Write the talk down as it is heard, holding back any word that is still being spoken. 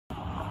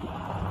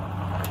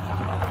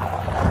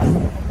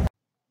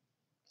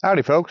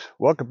Howdy folks,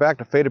 welcome back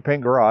to Faded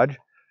Paint Garage.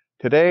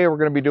 Today we're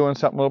going to be doing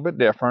something a little bit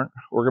different.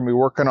 We're going to be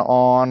working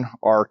on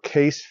our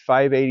Case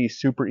 580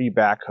 Super E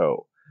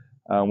Backhoe.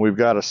 We've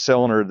got a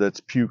cylinder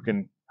that's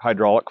puking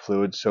hydraulic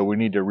fluid, so we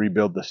need to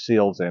rebuild the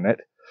seals in it.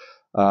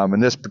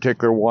 And this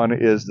particular one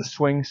is the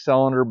swing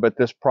cylinder, but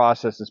this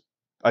process is,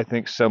 I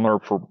think, similar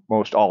for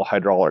most all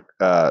hydraulic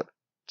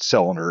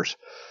cylinders,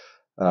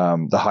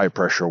 the high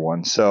pressure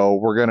one. So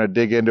we're going to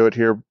dig into it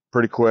here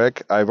pretty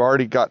quick. I've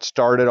already got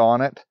started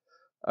on it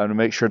to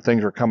make sure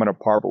things are coming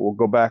apart, but we'll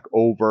go back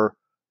over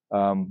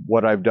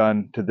what I've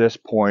done to this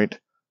point.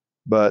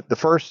 But the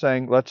first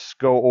thing, let's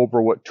go over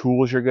what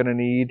tools you're going to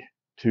need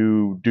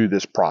to do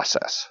this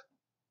process.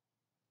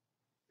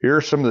 Here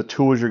are some of the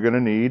tools you're going to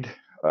need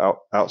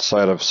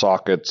outside of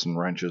sockets and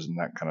wrenches and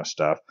that kind of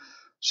stuff.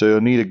 So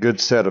you'll need a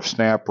good set of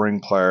snap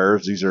ring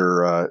pliers. These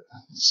are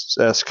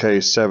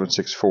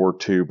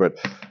SK7642, but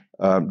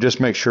just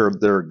make sure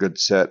they're a good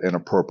set and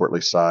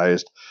appropriately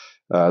sized.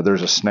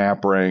 There's a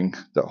snap ring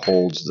that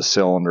holds the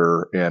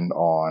cylinder end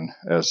on,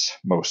 as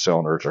most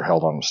cylinders are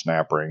held on with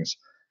snap rings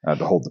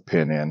to hold the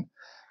pin in.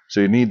 So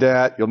you need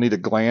that. You'll need a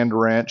gland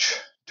wrench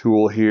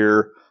tool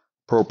here,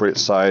 appropriate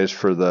size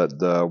for the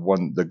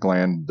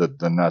gland,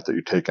 the nut that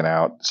you're taking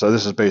out. So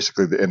this is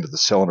basically the end of the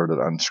cylinder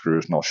that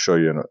unscrews, and I'll show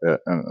you in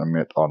a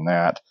minute on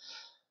that.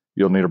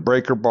 You'll need a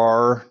breaker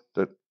bar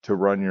to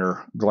run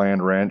your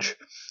gland wrench,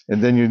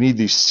 and then you need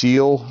these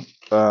seal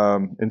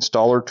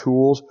installer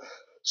tools.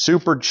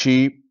 Super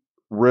cheap,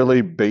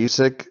 really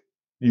basic.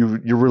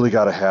 You really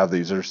got to have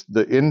these. There's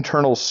the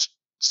internal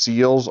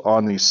seals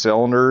on these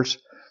cylinders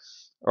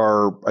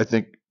are, I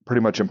think,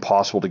 pretty much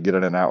impossible to get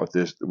in and out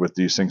with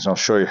these things. And I'll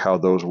show you how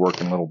those work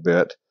in a little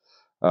bit.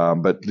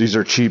 But these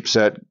are cheap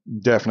set.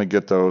 Definitely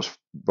get those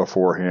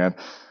beforehand.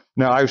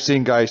 Now I've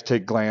seen guys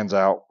take glands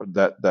out,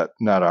 that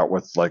nut out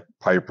with like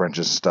pipe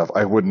wrenches and stuff.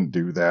 I wouldn't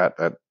do that.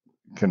 That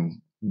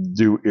can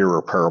do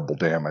irreparable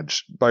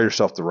damage. Buy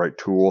yourself the right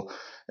tool.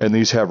 And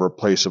these have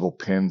replaceable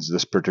pins,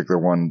 this particular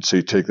one. So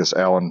you take this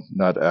Allen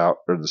nut out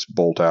or this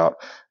bolt out,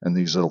 and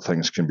these little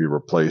things can be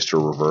replaced or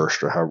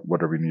reversed or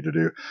whatever you need to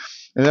do.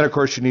 And then, of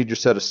course, you need your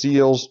set of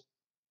seals.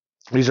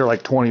 These are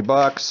like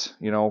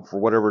 $20, for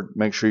whatever.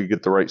 Make sure you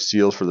get the right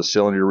seals for the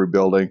cylinder you're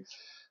rebuilding.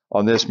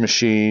 On this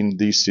machine,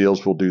 these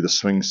seals will do the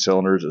swing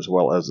cylinders as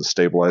well as the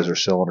stabilizer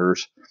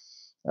cylinders.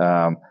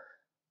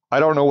 I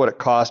don't know what it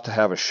costs to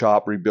have a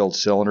shop rebuild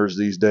cylinders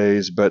these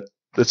days, but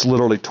it's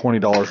literally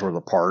 $20 worth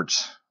of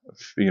parts.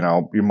 You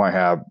might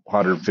have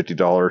 $150,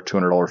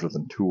 $200 worth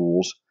of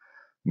tools,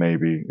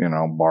 maybe,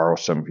 borrow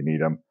some if you need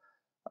them.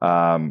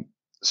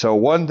 So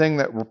one thing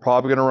that we're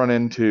probably going to run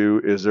into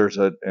is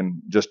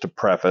and just to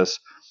preface,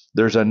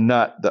 there's a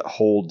nut that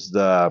holds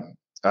I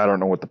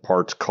don't know what the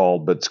part's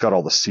called, but it's got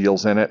all the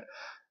seals in it.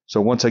 So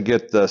once I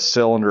get the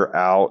cylinder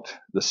out,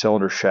 the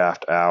cylinder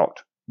shaft out,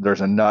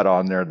 there's a nut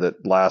on there.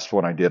 That last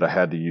one I did, I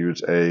had to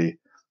use a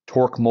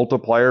torque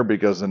multiplier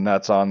because the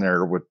nut's on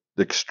there with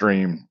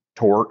extreme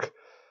torque.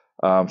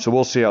 So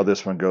we'll see how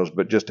this one goes,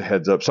 but just a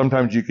heads up.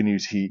 Sometimes you can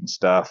use heat and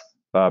stuff,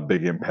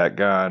 big impact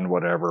gun,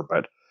 whatever,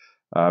 but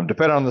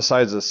depending on the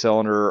size of the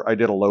cylinder, I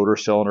did a loader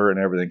cylinder and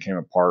everything came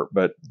apart,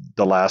 but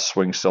the last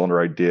swing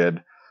cylinder I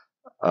did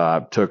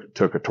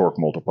took a torque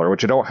multiplier,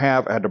 which I don't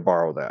have. I had to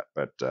borrow that,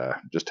 but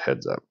just a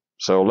heads up.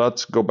 So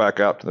let's go back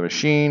out to the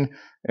machine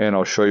and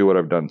I'll show you what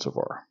I've done so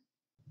far.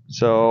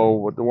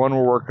 So the one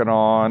we're working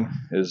on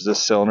is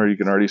this cylinder. You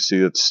can already see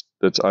it's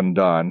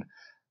undone,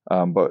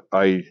 but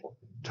I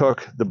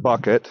took the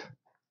bucket,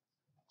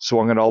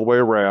 swung it all the way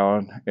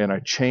around, and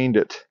I chained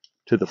it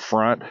to the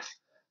front.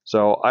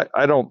 So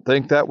I don't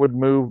think that would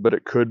move, but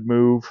it could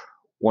move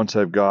once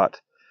I've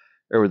got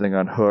everything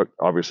unhooked.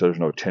 Obviously, there's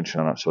no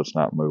tension on it, so it's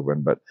not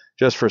moving. But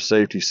just for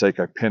safety's sake,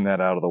 I pinned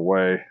that out of the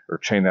way, or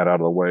chained that out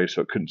of the way,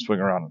 so it couldn't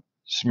swing around and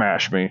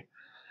smash me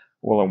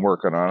while I'm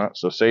working on it.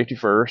 So safety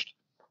first.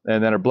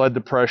 And then I bled the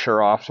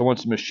pressure off. So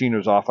once the machine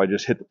was off, I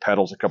just hit the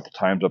pedals a couple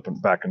times up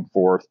and back and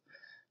forth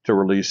to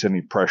release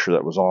any pressure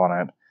that was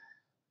on it.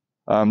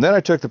 Then I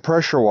took the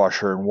pressure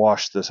washer and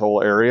washed this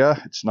whole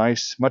area. It's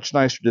nice, much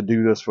nicer to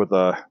do this with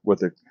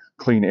a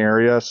clean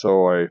area,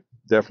 so I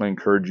definitely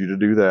encourage you to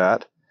do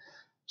that.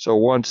 So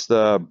once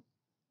the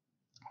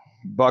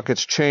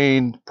bucket's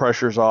chained,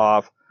 pressure's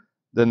off,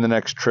 then the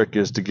next trick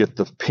is to get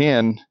the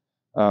pin,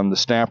 the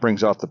snap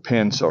rings off the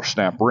pin, or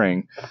snap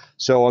ring.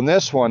 So on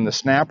this one, the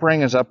snap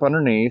ring is up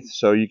underneath,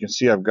 so you can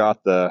see I've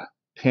got the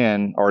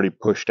pin already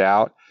pushed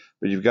out,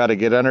 but you've got to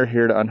get under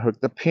here to unhook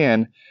the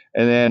pin.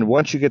 And then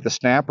once you get the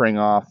snap ring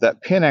off,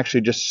 that pin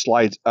actually just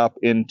slides up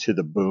into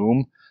the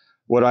boom.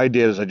 What I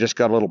did is I just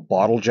got a little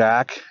bottle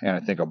jack and I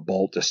think a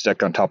bolt to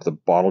stick on top of the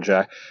bottle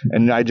jack,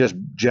 and I just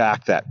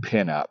jacked that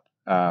pin up.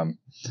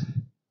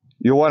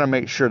 You'll want to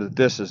make sure that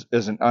this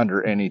isn't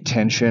under any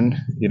tension.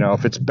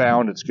 If it's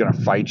bound, it's going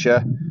to fight you.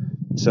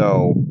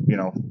 So,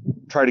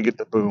 try to get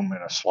the boom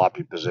in a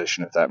sloppy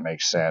position, if that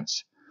makes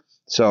sense.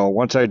 So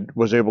once I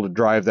was able to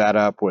drive that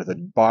up with a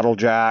bottle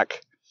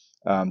jack,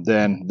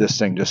 then this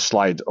thing just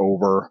slides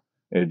over.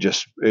 It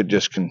just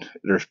can.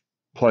 There's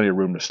plenty of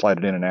room to slide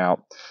it in and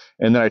out.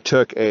 And then I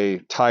took a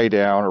tie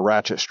down, a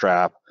ratchet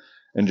strap,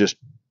 and just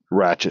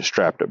ratchet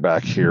strapped it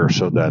back here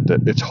so that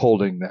it's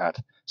holding that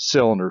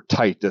cylinder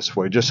tight this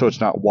way, just so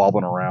it's not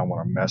wobbling around when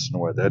I'm messing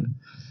with it.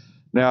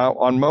 Now,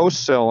 on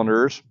most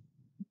cylinders,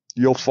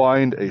 you'll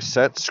find a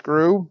set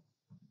screw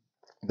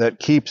that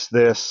keeps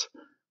this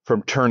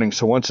from turning.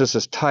 So once this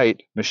is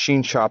tight,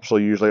 machine shops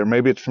will usually, or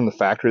maybe it's from the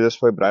factory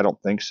this way, but I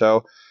don't think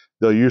so,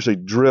 they'll usually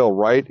drill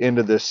right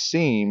into this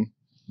seam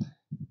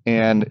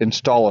and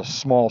install a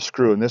small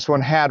screw. And this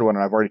one had one,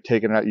 and I've already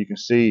taken it out. You can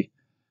see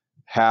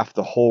half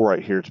the hole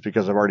right here. It's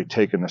because I've already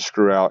taken the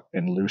screw out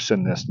and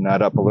loosened this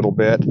nut up a little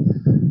bit.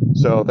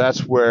 So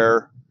that's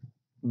where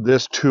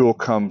this tool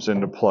comes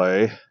into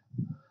play.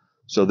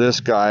 So this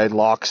guy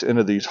locks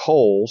into these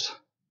holes,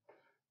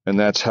 and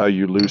that's how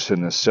you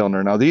loosen this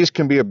cylinder. Now these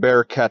can be a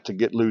bear cat to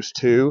get loose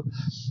too.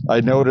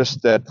 I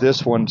noticed that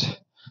this one's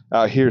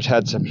out here's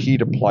had some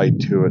heat applied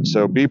to it,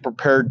 so be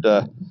prepared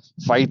to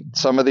fight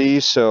some of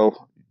these.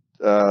 So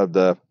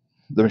the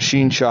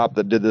machine shop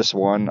that did this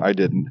one, I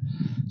didn't,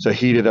 so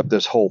heated up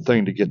this whole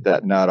thing to get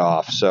that nut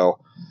off. So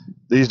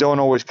these don't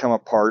always come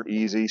apart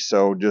easy,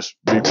 so just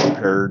be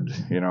prepared,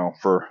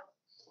 for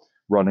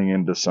running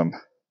into some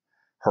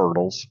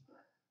hurdles.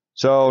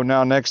 So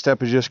now next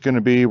step is just going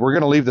to be, we're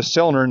going to leave the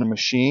cylinder in the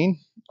machine.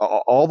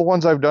 All the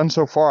ones I've done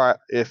so far,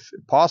 if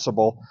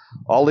possible,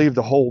 I'll leave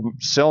the whole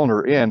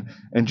cylinder in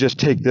and just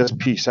take this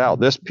piece out.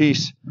 This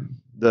piece,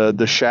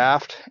 the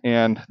shaft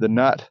and the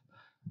nut,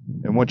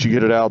 and once you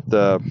get it out,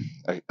 the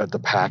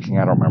packing,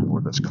 I don't remember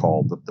what it's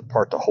called, the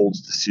part that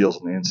holds the seals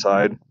on the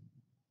inside,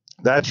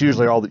 that's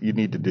usually all that you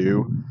need to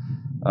do.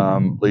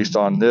 At least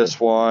on this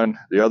one,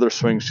 the other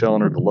swing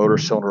cylinder, the loader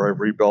cylinder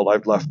I've rebuilt,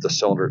 I've left the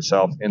cylinder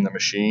itself in the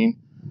machine.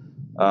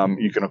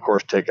 You can of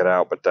course take it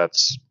out, but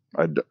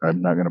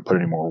I'm not going to put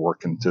any more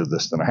work into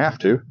this than I have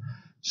to.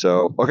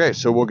 So, okay,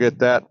 so we'll get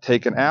that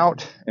taken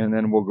out, and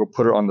then we'll go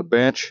put it on the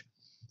bench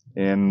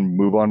and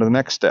move on to the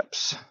next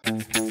steps.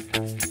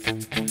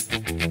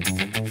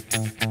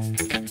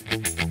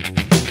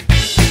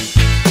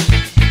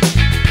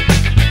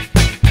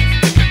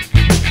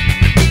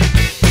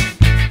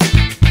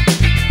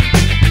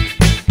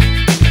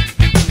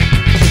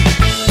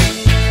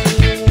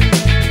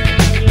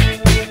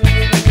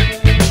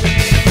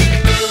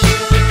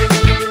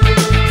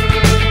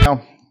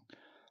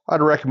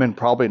 I'd recommend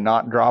probably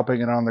not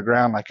dropping it on the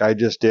ground like I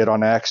just did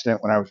on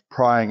accident when I was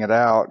prying it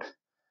out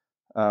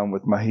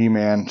with my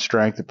He-Man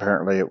strength.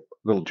 Apparently, a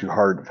little too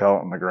hard, it fell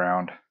on the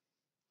ground.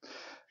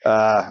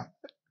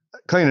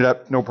 Clean it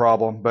up, no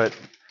problem, but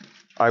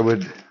I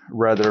would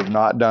rather have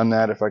not done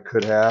that if I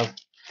could have.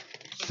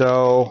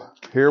 So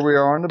here we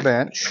are on the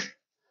bench.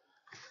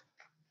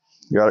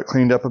 Got it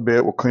cleaned up a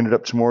bit. We'll clean it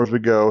up some more as we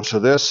go. So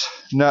this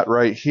nut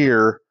right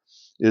here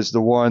is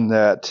the one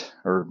that,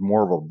 or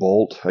more of a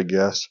bolt, I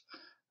guess,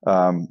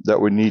 that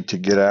we need to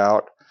get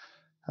out.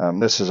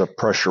 This is a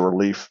pressure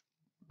relief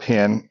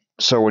pin,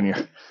 so when you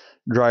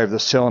drive the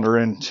cylinder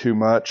in too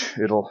much,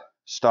 it'll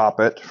stop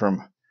it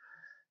from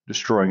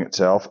destroying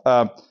itself.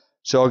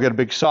 So I'll get a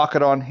big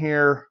socket on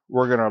here.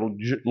 We're going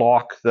to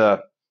lock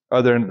the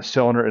other end of the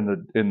cylinder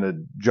in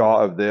the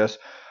jaw of this.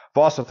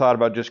 I've also thought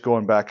about just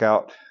going back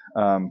out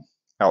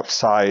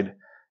outside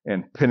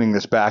and pinning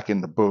this back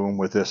in the boom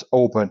with this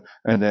open,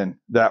 and then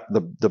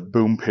the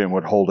boom pin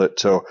would hold it.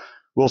 So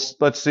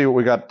let's see what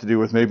we got to do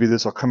with. Maybe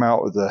this will come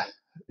out with the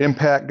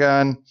impact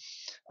gun.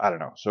 I don't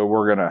know. So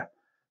we're gonna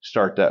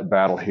start that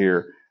battle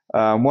here.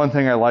 One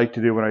thing I like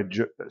to do when I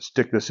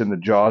stick this in the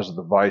jaws of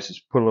the vise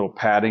is put a little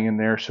padding in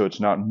there so it's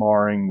not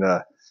marring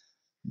the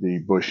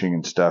bushing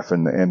and stuff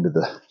in the end of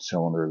the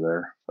cylinder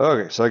there.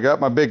 Okay, so I got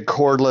my big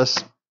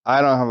cordless.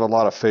 I don't have a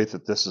lot of faith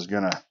that this is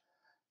gonna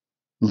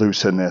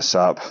loosen this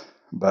up,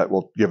 but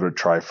we'll give it a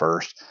try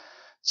first.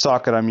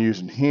 Socket I'm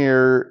using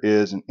here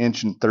is 1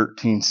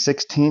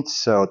 13/16 inches,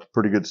 so it's a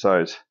pretty good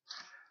size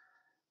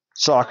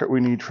socket we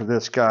need for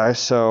this guy.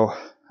 So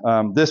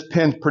this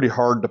pin's pretty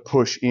hard to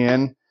push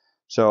in,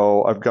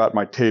 so I've got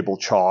my table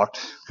chalked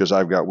because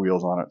I've got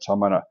wheels on it. So I'm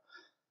gonna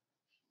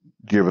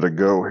give it a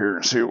go here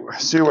and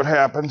see what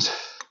happens.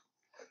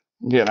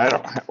 Again, I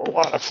don't have a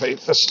lot of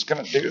faith this is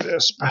gonna do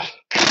this, but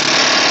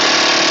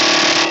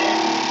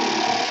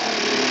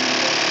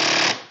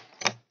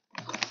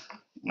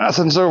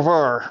nothing so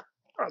far.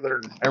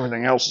 Other than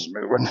everything else is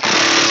moving.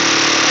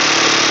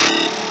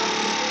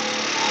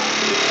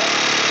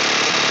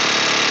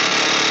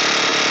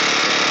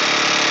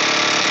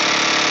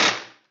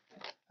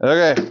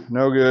 Okay,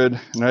 no good.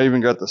 And I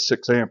even got the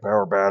 6 amp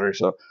hour battery,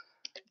 so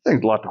I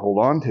think a lot to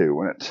hold on to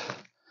when it's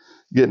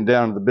getting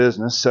down to the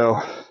business.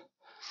 So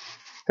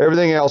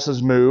everything else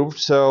is moved.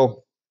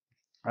 So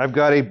I've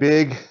got a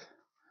big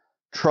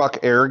truck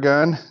air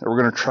gun that we're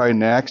going to try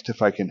next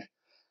if I can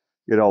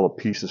get all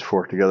the pieces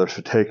for it together.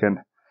 So taking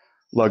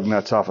lug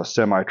nuts off a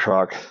semi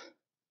truck.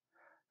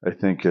 I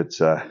think it's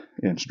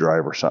inch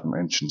drive or something,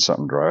 inch and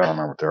something drive. I don't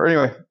remember what they are.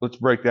 Anyway, let's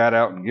break that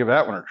out and give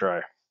that one a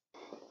try.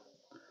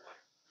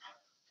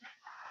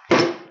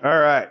 All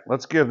right,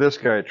 let's give this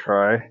guy a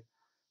try.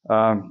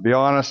 Be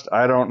honest,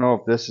 I don't know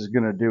if this is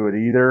going to do it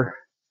either.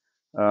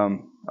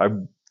 I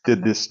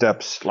did these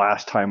steps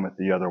last time with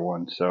the other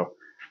one, so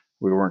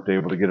we weren't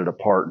able to get it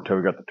apart until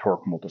we got the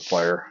torque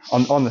multiplier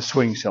on the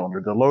swing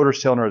cylinder. The loader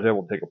cylinder I was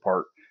able to take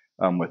apart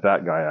with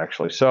that guy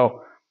actually.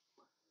 So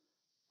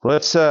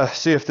let's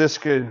see if this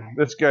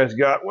guy's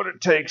got what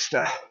it takes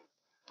to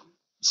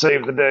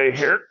save the day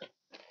here.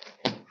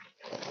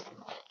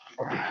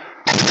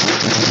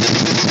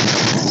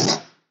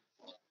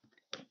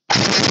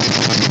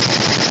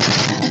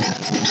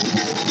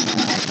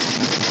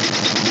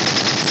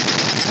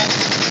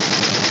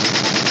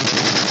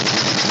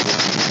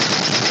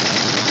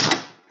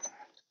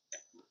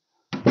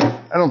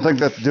 I don't think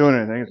that's doing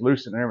anything. It's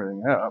loosening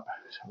everything up.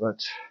 So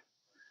let's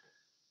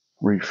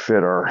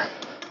refit our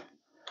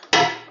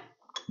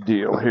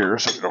deal here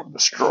so we don't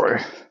destroy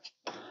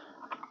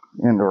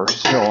indoor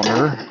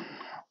cylinder.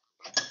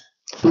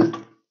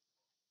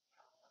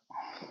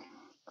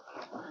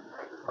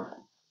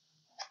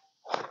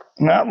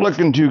 Not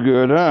looking too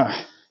good, huh?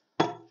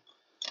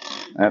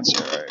 That's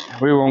all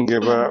right. We won't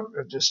give up.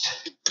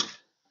 Just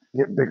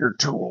get bigger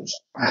tools.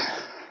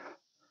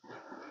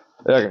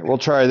 Okay, we'll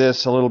try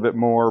this a little bit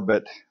more,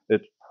 but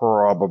it's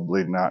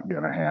probably not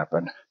going to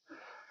happen.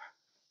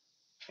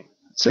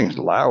 This thing's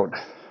loud.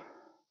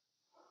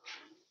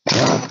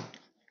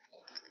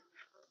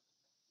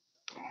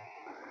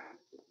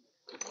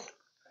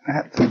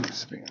 That thing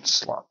is being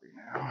sloppy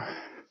now.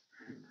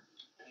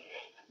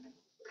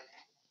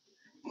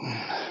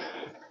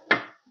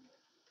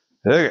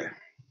 Okay.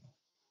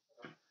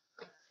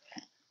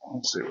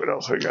 Let's see what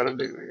else we got to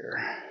do here.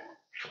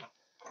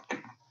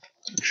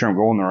 Make sure I'm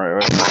going the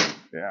right way.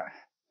 Yeah.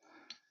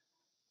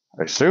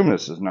 I assume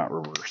this is not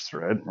reverse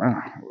thread. Well,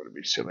 it would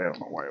be silly. I don't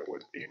know why it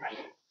would be.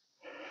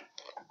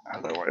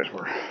 Otherwise,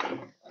 we're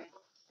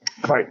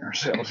fighting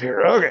ourselves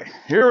here. Okay,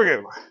 here we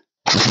go.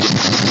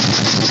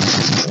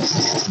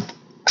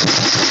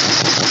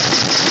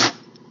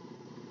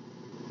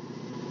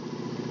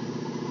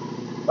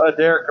 Let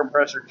the air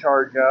compressor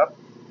charge up.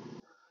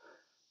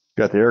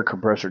 Got the air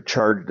compressor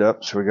charged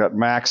up, so we got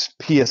max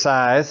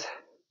PSIs.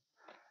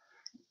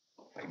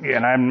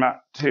 Again, I'm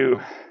not too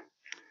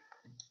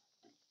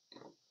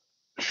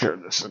sure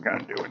this is going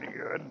to do any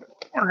good,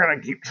 but we're going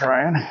to keep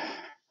trying.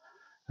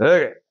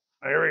 Okay,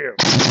 there we go.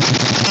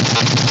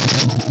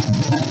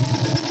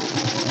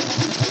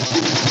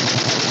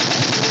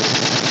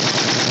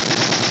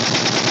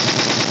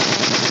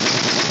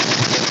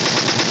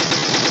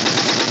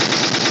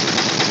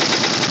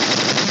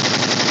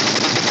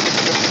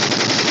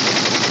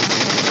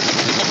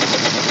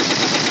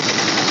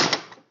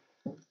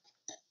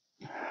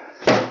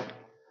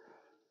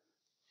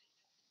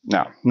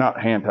 No, not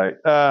hand tight.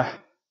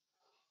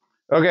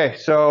 Okay,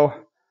 so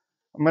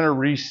I'm going to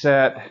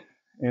reset,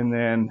 and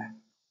then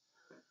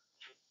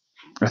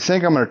I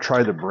think I'm going to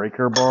try the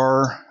breaker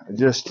bar. I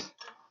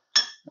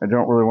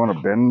don't really want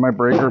to bend my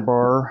breaker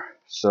bar,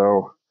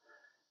 so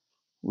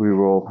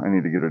I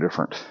need to get a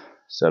different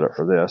setup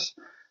for this.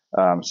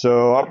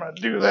 So I'm going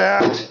to do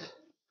that,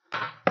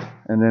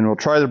 and then we'll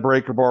try the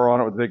breaker bar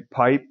on it with a big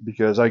pipe,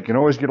 because I can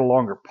always get a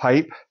longer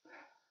pipe,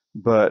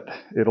 but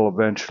it'll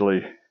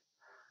eventually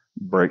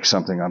break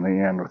something on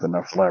the end with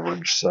enough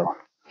leverage. So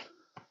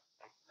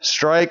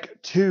strike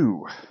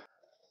two.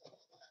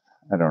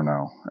 I don't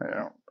know.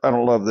 I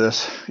don't love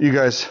this. You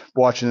guys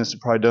watching this have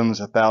probably done this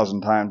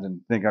 1,000 times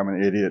and think I'm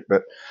an idiot,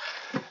 but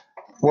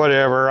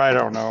whatever. I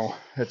don't know.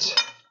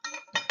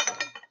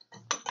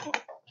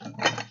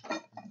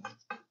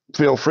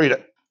 Feel free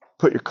to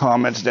put your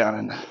comments down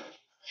in the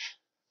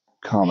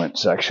comment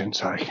section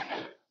so I can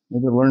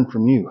maybe learn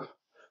from you.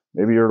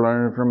 Maybe you're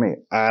learning from me.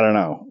 I don't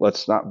know.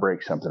 Let's not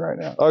break something right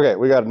now. Okay,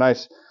 we got a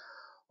nice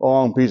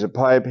long piece of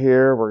pipe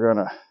here. We're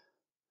going to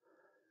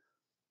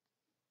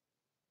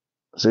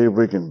see if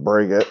we can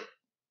break it.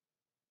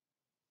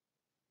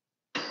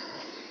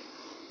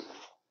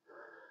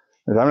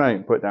 I'm not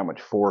even putting that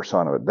much force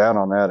on it, but down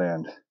on that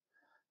end,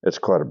 it's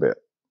quite a bit.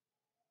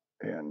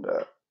 And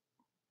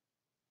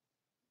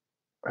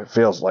it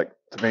feels like,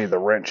 to me, the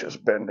wrench is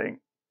bending.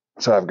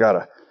 So I've got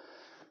a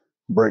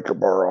breaker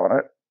bar on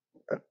it.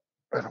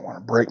 I don't want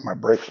to break my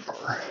breaker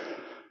bar.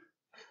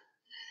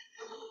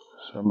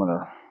 So I'm going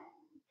to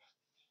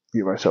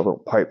give myself a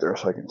little pipe there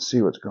so I can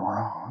see what's going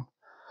on.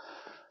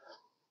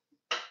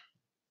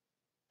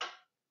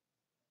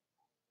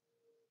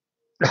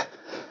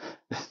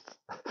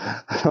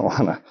 I don't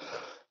want to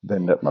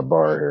bend up my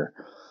bar here.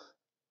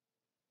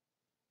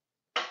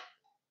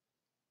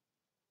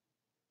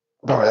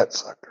 Boy, that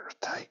sucker is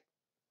tight.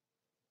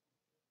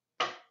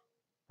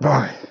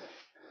 Boy.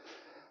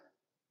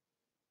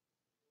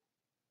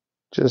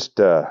 Just,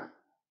 guys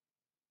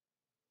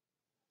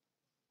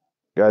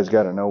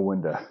got to know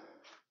when to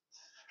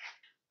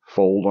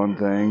fold on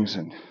things,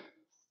 and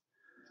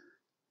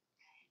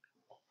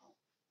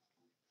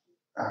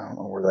I don't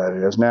know where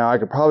that is. Now, I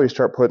could probably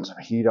start putting some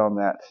heat on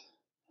that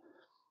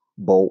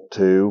bolt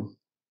too.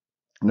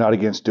 I'm not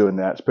against doing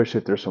that, especially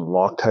if there's some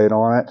Loctite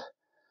on it.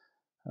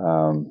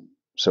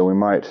 So we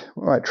might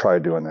try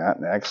doing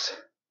that next.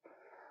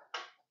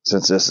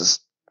 since this is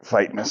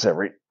fighting us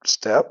every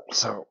step.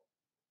 So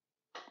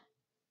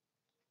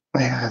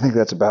yeah, I think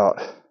that's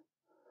about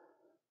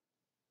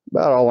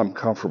all I'm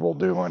comfortable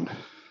doing.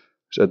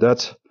 So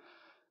that's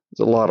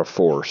a lot of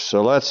force.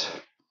 So let's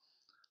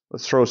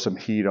throw some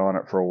heat on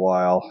it for a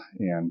while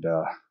and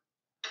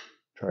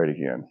try it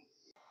again.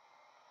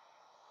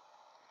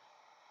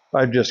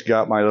 I've just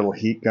got my little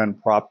heat gun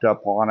propped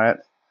up on it.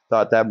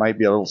 Thought that might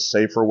be a little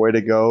safer way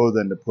to go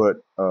than to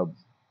put a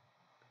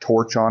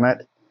torch on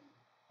it,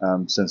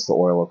 since the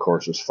oil, of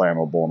course, is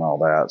flammable and all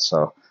that.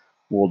 So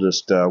we'll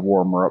just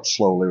warm her up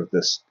slowly with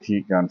this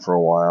heat gun for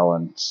a while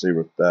and see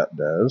what that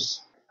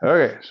does.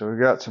 Okay, so we've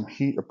got some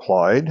heat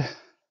applied.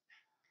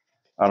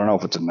 I don't know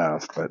if it's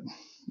enough, but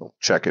we'll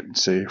check it and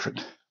see if it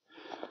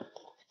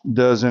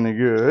does any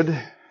good.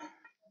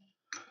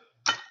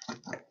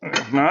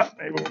 If not,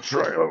 maybe we'll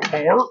try a little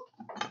more.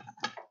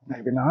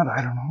 Maybe not,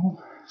 I don't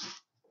know.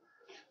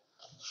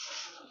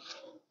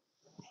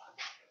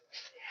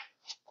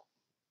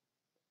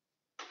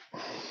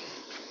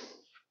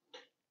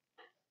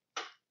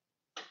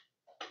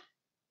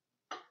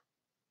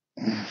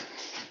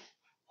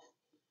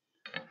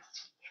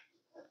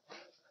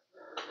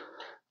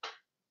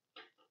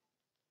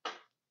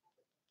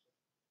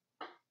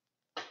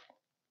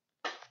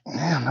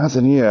 Yeah,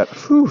 nothing yet.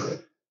 Whew.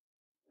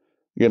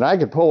 Again, I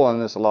could pull on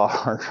this a lot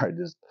harder. I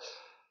just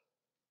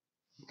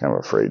kind of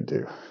afraid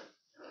to.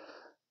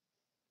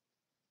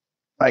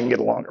 I can get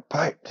a longer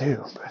pipe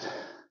too, but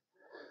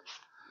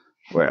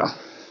well,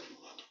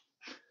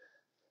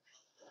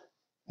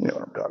 you know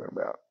what I'm talking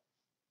about.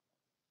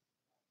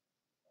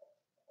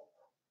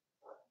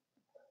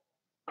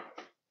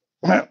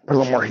 Put a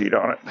little more heat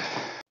on it.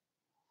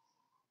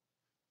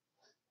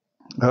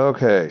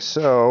 Okay,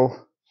 so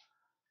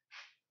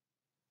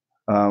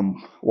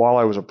while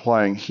I was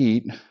applying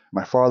heat,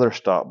 my father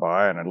stopped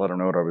by and I let him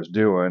know what I was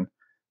doing,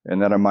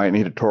 and that I might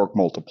need a torque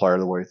multiplier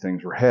the way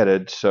things were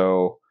headed.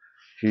 So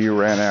he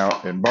ran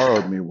out and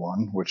borrowed me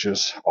one, which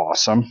is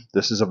awesome.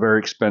 This is a very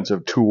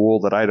expensive tool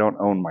that I don't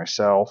own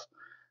myself.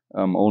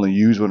 Only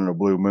use one in a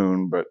blue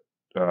moon, but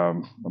I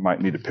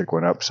might need to pick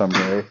one up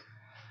someday.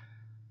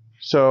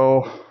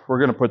 So we're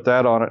going to put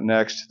that on it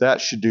next.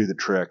 That should do the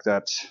trick.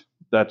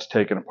 That's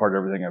taken apart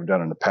everything I've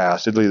done in the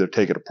past. It'll either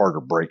take it apart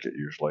or break it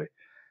usually.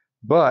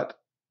 But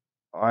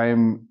I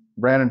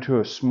ran into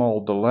a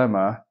small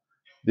dilemma.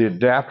 The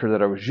adapter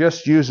that I was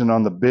just using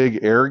on the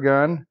big air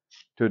gun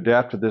to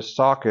adapt to this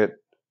socket,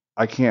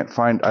 I can't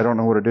find. I don't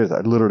know what it is.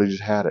 I literally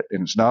just had it,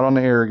 and it's not on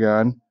the air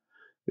gun.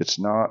 It's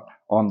not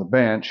on the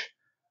bench.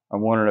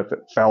 I'm wondering if it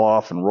fell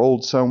off and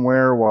rolled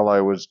somewhere while I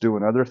was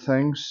doing other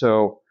things.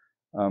 So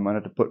I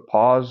had to put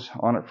pause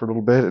on it for a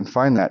little bit and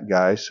find that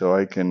guy so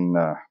I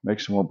can make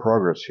some more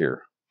progress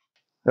here.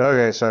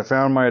 Okay, so I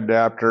found my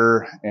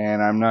adapter,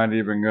 and I'm not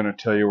even going to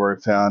tell you where I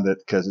found it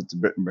because it's a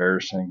bit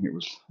embarrassing. It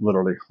was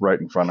literally right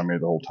in front of me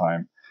the whole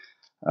time.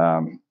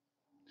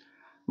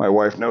 My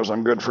wife knows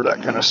I'm good for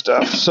that kind of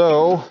stuff.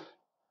 So,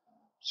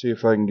 see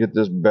if I can get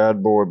this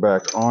bad boy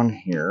back on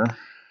here.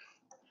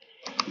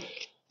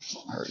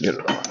 Or get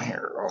it on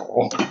here.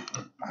 Oh, and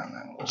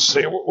then we'll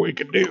see what we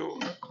can do.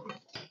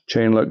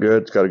 Chain looked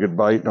good. It's got a good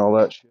bite and all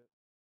that shit.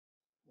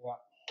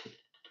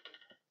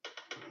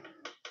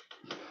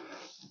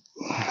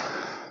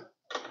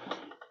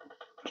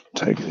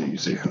 Take it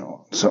easy. I don't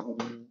want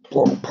something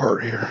blow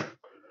apart here.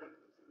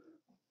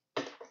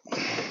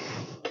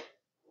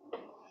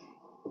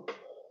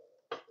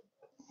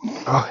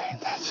 Oh,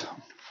 ain't that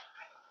something?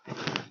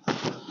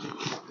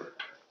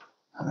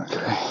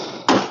 Okay.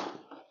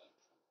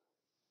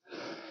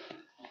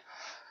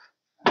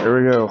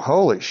 There we go.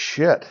 Holy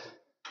shit.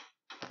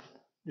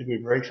 Did we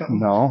break something?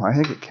 No, I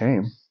think it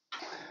came.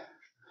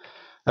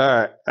 All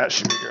right, that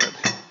should be good.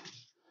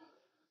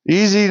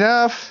 Easy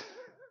enough.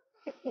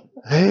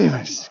 Hey,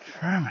 my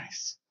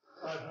Christ.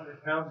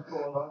 500 pounds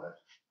going on it.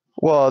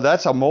 Well,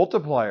 that's a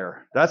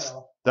multiplier. That's.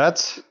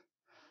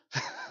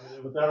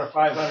 Without a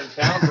 500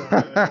 pounds on it,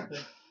 I don't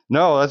think.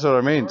 No, that's what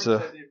I mean. So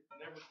They've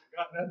never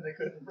forgotten that they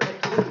couldn't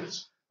break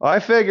loose. I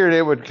figured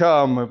it would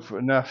come if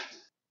enough.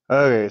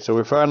 Okay, so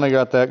we finally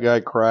got that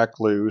guy cracked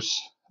loose.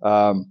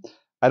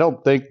 I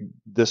don't think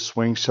this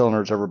swing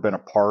cylinder's ever been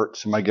apart,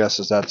 so my guess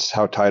is that's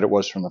how tight it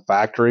was from the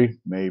factory.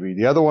 Maybe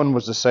the other one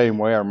was the same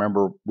way. I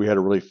remember we had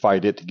to really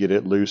fight it to get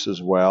it loose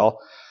as well.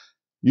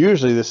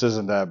 Usually this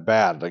isn't that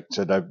bad. Like I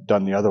said, I've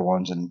done the other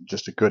ones, and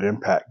just a good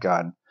impact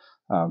gun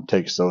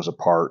takes those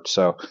apart.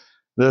 So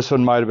this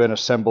one might have been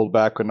assembled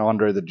back when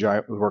Andre the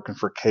Giant was working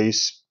for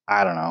Case.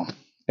 I don't know.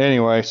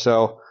 Anyway,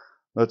 so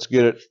let's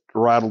get it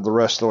rattled the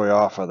rest of the way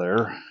off of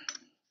there.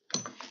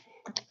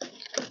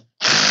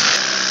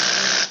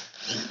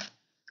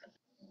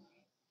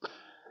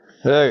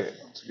 Hey,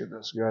 let's get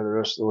this guy the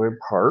rest of the way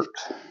apart.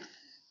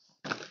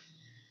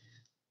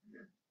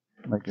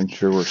 Making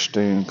sure we're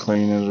staying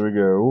clean as we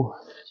go.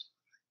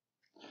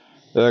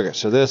 Okay,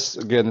 so this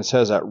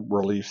has that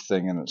relief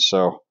thing in it,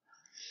 so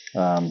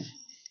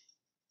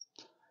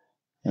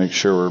make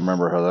sure we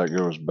remember how that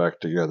goes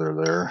back together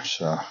there.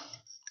 So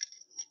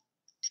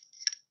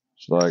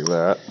Just like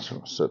that. So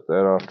we'll set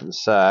that off to the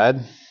side.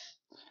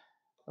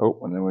 Oh,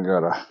 and then we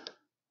got a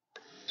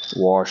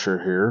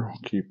washer here.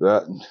 We'll keep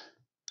that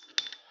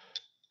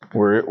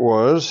where it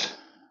was.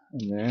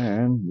 And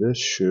then this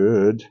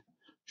should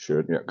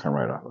come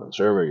right off of this.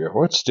 There we go.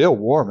 Well, it's still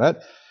warm.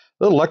 That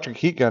little electric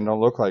heat gun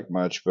don't look like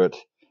much, but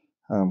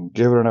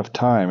give it enough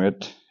time,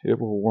 it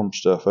will warm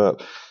stuff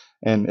up.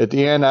 And at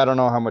the end, I don't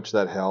know how much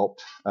that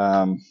helped.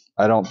 I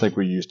don't think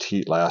we used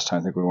heat last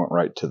time. I think we went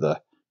right to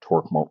the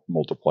torque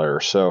multiplier.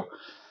 So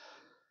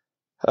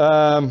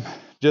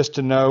just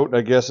to note,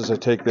 I guess, as I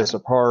take this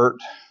apart,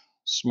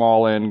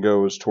 small end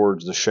goes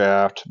towards the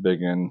shaft,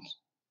 big end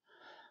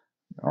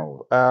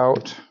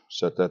out.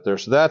 Set that there.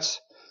 So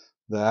that's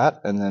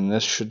that, and then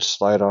this should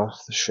slide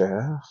off the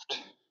shaft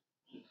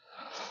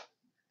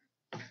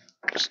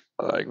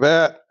like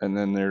that, and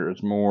then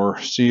there's more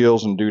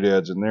seals and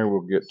doodads in there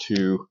we'll get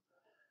to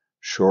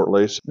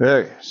shortly.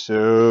 Okay,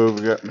 so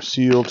we got my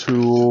seal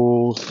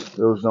tools.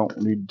 Those don't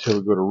need until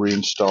we go to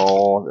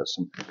reinstall. I've got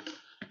some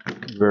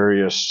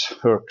various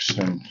hooks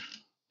and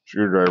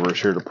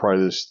screwdrivers here to pry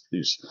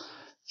these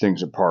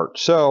things apart.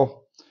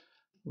 So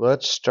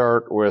let's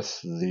start with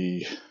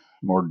the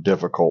more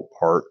difficult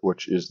part,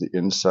 which is the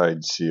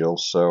inside seal.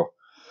 So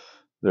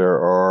there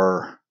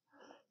are,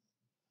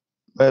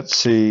 let's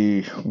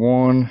see,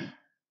 1,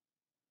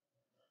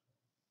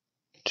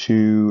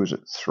 2, is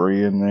it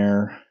 3 in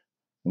there?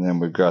 And then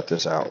we've got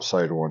this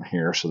outside one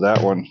here. So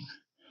that one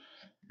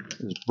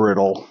is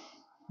brittle.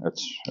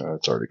 It's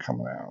already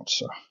coming out.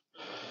 So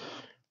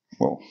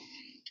we'll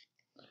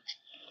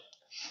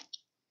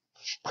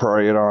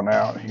pry it on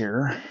out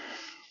here.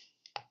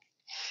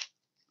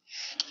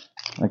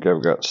 I think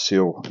I've got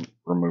seal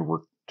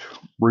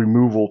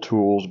removal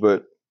tools,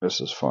 but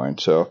this is fine.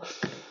 So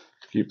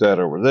keep that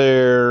over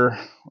there.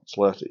 What's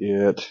left of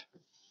it.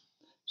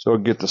 So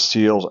we'll get the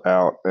seals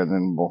out, and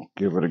then we'll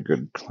give it a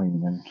good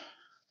cleaning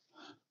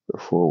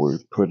before we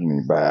put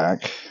any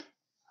back.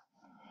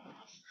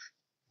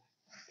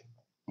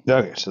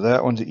 Okay, so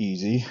that one's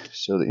easy.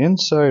 So the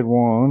inside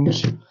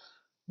ones,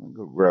 I'll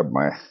go grab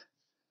my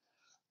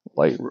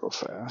light real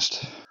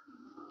fast.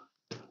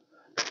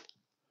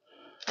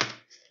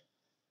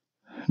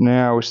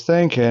 Now I was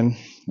thinking,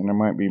 and I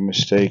might be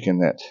mistaken,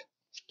 that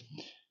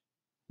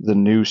the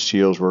new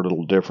seals were a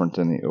little different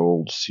than the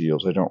old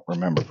seals. I don't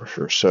remember for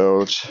sure. So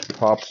let's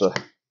pop the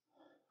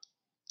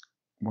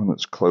one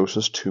that's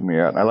closest to me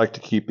out. And I like to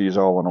keep these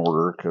all in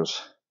order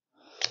because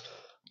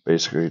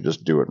basically you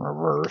just do it in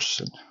reverse.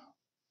 And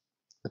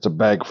it's a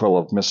bag full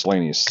of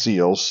miscellaneous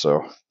seals,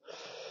 so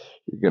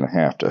you're going to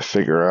have to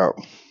figure out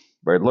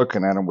by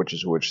looking at them which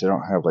is which. They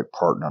don't have like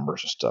part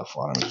numbers and stuff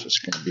on them. It's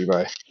just going to be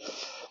by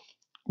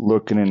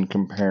looking and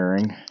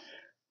comparing,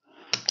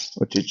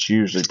 which it's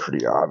usually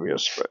pretty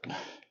obvious, but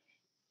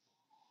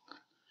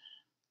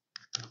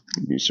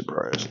you'd be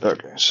surprised.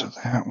 Okay, so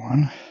that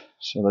one.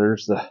 So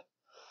there's the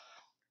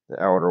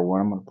outer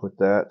one. I'm going to put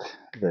that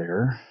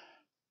there.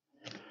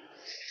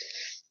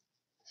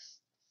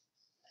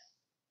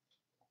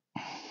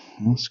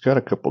 It's got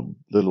a couple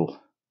little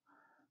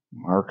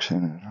marks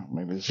in it.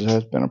 Maybe this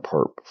has been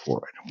apart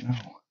before. I don't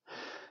know.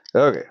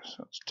 Okay,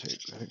 so let's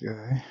take that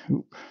guy.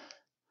 Oop.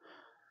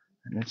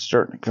 And it's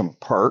starting to come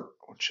apart,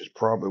 which is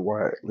probably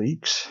why it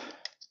leaks.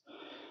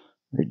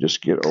 They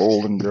just get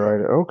old and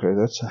dried. Okay,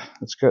 that's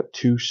got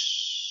two.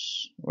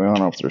 Well, I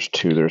don't know if there's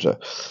two. There's a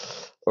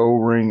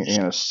O-ring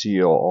and a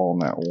seal all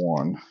in that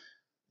one.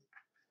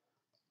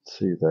 Let's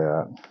see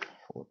that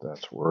for what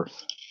that's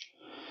worth.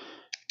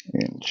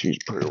 And she's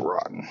pretty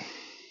rotten.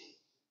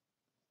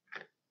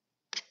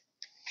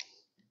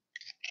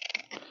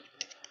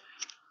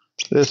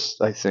 This,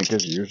 I think,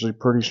 is usually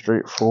pretty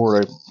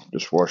straightforward. I've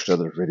just watched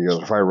other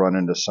videos. If I run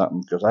into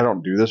something, because I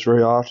don't do this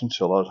very often,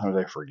 so a lot of times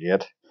I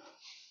forget.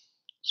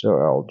 So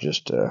I'll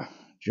just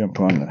jump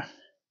on the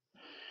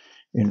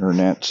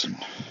internets and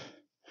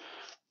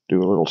do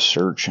a little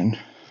searching.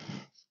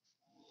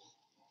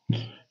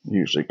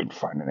 Usually can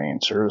find an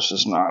answer. This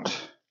is not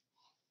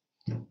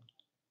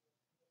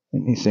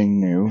anything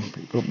new.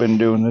 People have been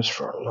doing this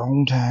for a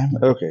long time.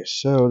 Okay,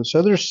 so this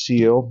other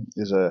seal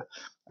is I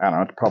don't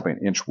know, it's probably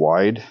an inch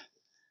wide.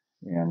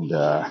 And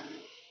look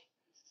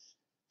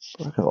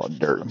at all the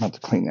dirt. I'm going to have to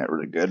clean that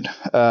really good.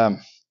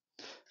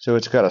 So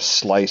it's got a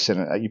slice in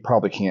it. You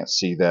probably can't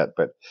see that,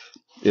 but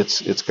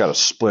it's got a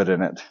split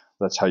in it.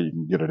 That's how you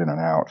can get it in and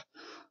out.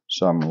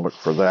 So I'm going to look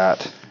for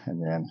that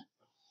and then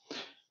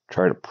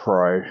try to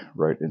pry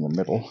right in the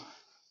middle.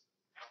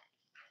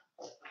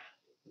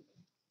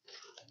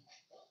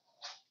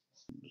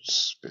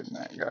 Spin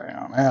that guy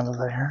on out of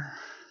there.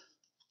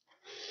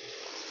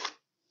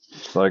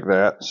 Just like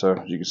that. So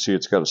as you can see,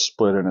 it's got a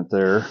split in it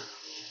there.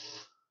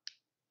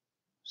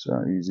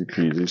 So easy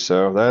peasy.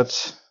 So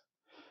that's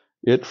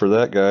it for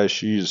that guy.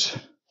 She's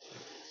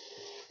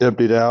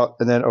emptied out.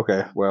 And then,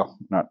 okay, well,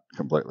 not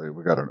completely.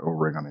 We got an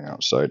O-ring on the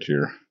outside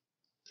here.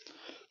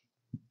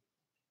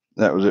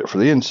 That was it for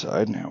the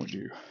inside. Now we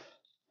do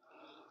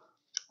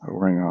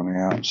O-ring on the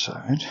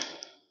outside.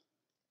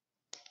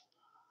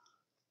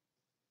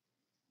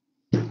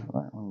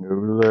 That one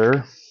goes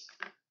there.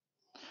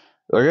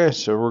 Okay,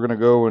 so we're gonna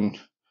go and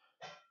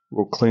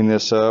we'll clean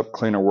this up,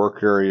 clean our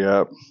work area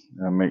up,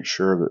 and make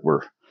sure that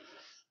we're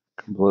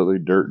completely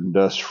dirt and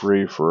dust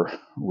free for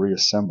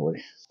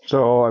reassembly.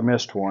 So I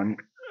missed one.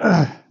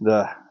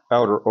 The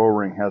outer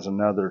O-ring has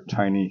another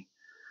tiny,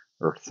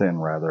 or thin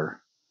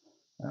rather,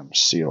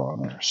 seal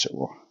on there, so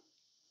we'll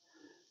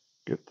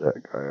get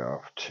that guy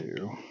off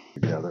too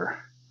together.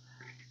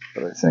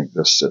 But I think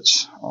this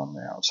sits on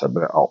the outside,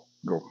 but I'll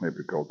maybe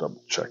go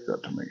double check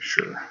that to make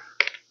sure.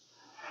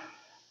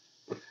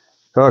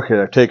 Okay,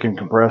 I've taken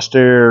compressed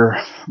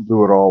air,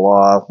 blew it all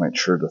off, make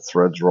sure the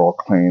threads are all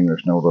clean,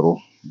 there's no little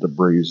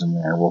debris in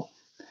there. We'll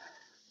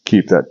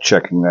keep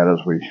checking that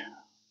as we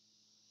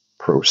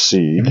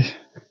proceed.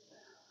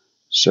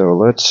 So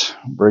let's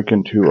break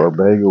into our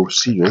Backhoe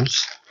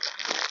seals.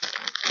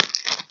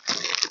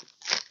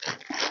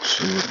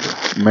 See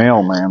what the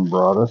mailman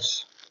brought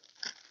us.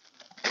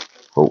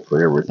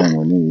 Hopefully everything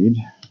we need.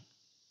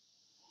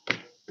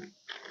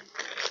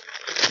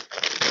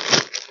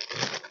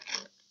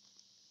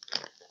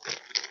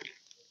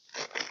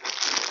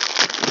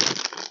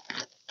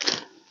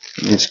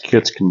 These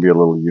kits can be a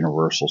little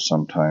universal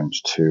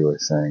sometimes too, I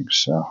think,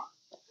 so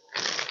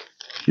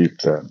keep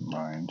that in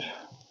mind.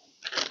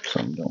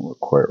 Some don't look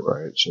quite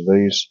right. So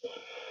these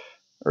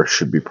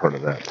should be part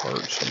of that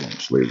part, so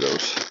let's leave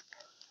those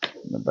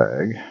in the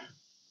bag.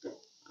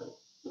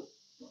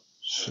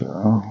 So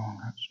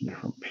got some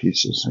different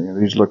pieces. Yeah,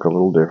 these look a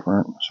little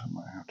different, so I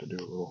might have to do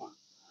a little.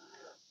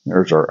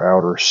 There's our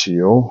outer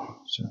seal,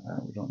 so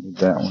that we don't need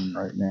that one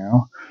right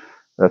now.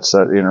 That's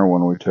that inner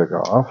one we took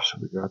off, so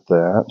we got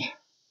that.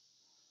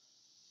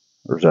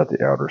 Or is that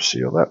the outer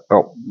seal?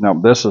 Oh, now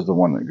this is the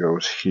one that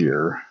goes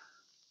here.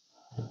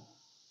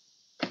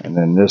 And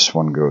then this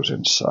one goes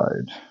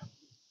inside.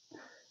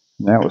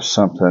 And that was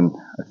something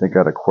I think I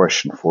had a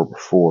question for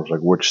before. It's like,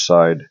 which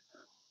side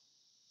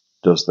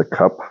does the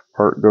cup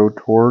part go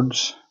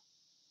towards?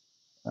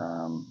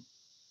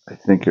 I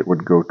think it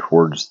would go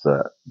towards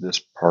this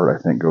part.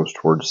 I think goes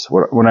towards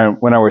when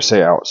I always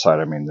say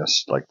outside, I mean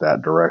this, like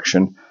that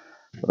direction.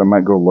 But I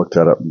might go look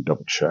that up and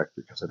double check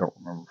because I don't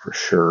remember for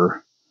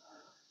sure.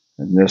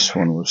 And this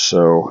one was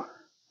so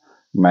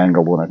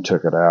mangled when I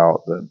took it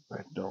out that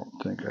I don't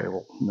think I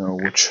will know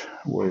which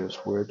way is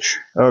which.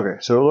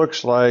 Okay, so it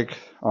looks like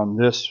on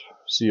this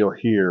seal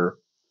here,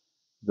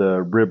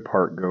 the rib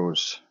part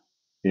goes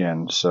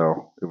in,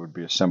 so it would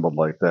be assembled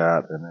like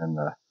that, and then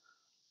the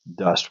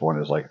dust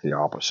one is like the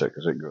opposite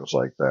because it goes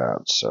like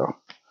that. So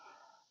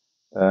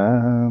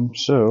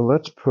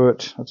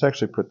let's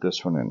actually put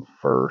this one in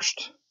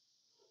first.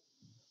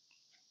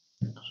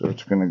 So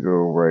it's going to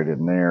go right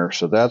in there.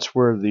 So that's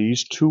where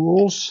these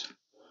tools,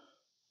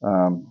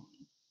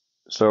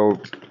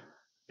 so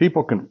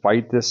people can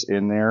fight this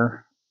in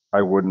there.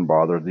 I wouldn't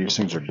bother. These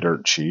things are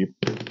dirt cheap.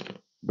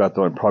 About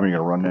the only problem you're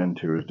going to run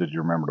into is, did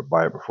you remember to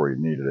buy it before you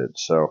needed it?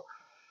 So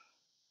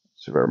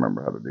let's see if I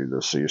remember how to do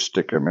this. So you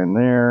stick them in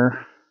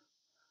there,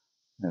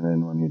 and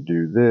then when you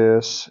do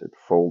this, it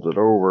folds it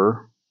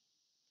over.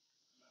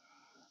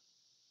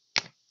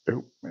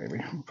 Oh, maybe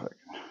if I can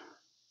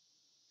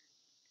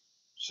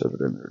set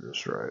it in there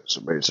just right. So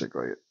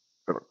basically,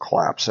 it'll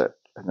collapse it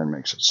and then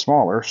makes it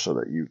smaller so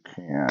that you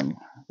can.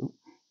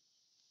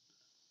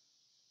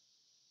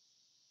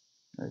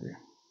 Maybe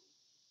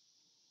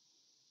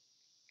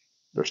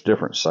there's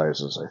different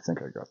sizes. I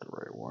think I got the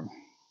right one.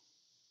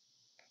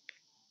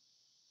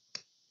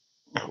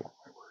 Cool.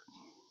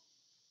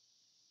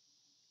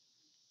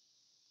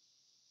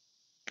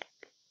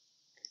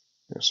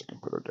 Guess I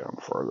can put it down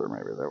farther.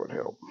 Maybe that would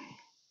help.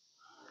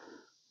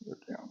 Put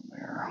it down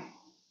there.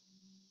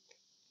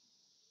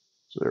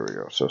 So there we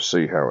go. So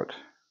see how it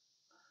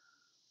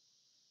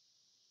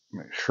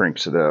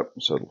shrinks it up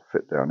so it'll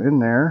fit down in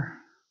there.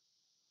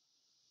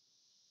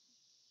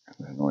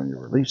 And then when you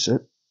release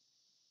it,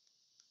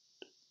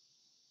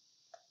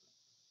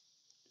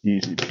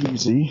 easy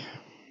peasy,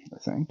 I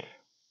think.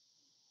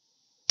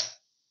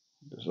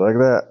 Just like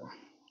that.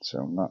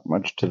 So not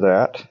much to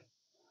that.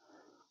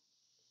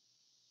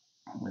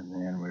 And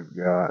then we've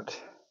got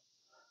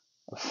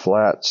a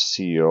flat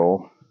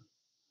seal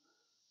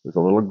with a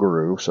little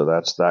groove. So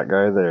that's that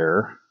guy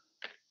there.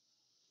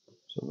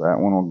 So that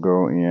one will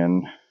go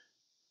in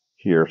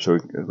here. So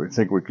we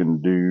think we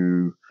can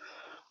do,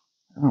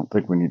 I don't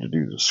think we need to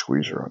do the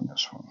squeezer on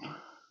this one.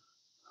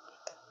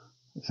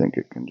 I think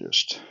it can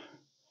just,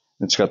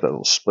 it's got that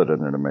little split in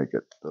there to make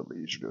it a little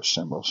easier to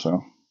assemble.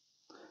 So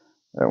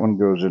that one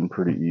goes in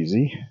pretty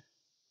easy.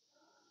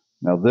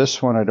 Now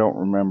this one I don't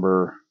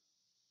remember.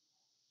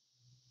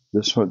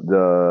 This is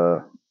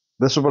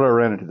what I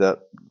ran into that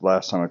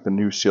last time. Like the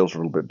new seals are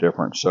a little bit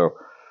different. So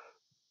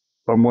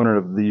I'm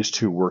wondering if these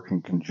two work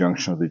in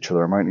conjunction with each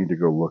other. I might need to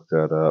go look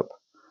that up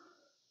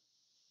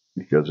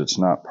because it's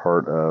not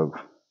part of.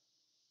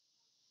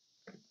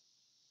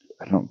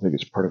 I don't think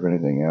it's part of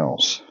anything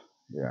else.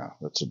 Yeah,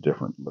 that's a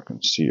different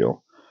looking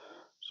seal.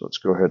 So let's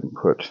go ahead and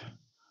put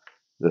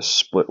this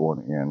split one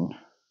in.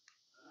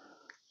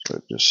 So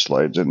it just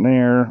slides in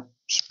there,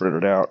 spread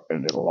it out,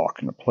 and it'll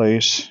lock into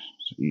place.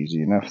 It's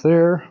easy enough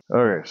there.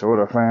 Okay, so what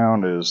I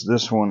found is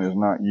this one is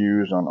not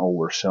used on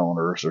older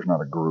cylinders. There's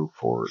not a groove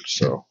for it,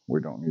 so we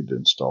don't need to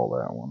install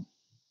that one.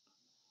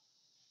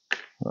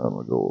 I'm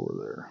gonna go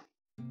over there.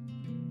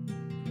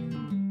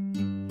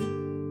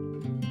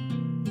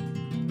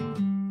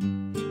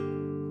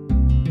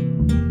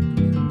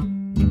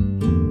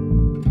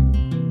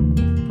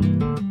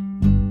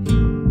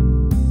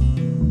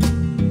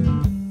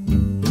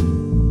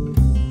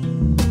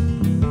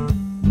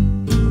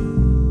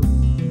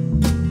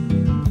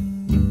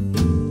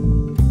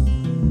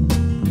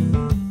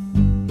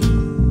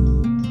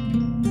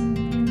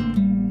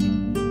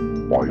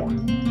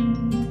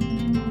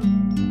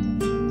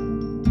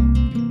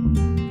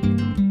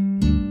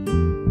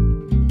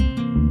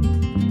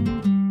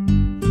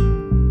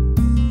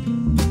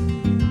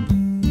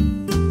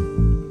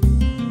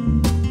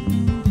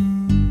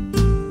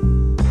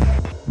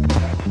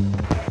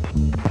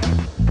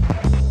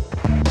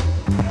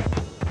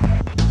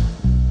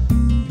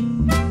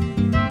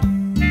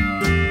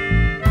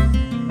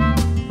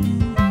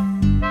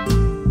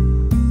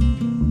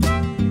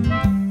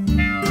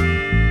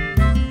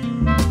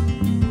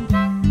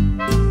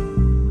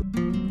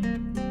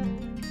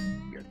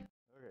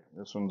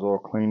 This one's all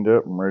cleaned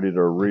up and ready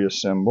to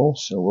reassemble.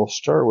 So we'll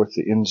start with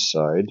the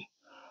inside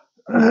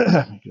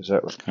because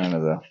that was kind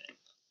of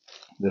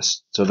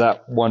so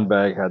that one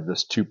bag had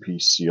this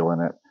 2-piece seal in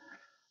it.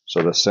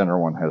 So the center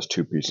one has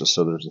 2 pieces.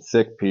 So there's a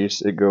thick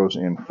piece. It goes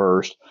in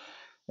first.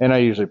 And I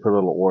usually put a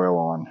little oil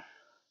on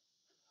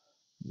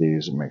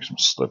these and makes them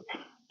slip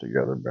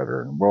together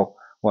better. And we'll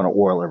want to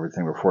oil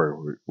everything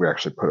before we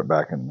actually put it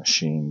back in the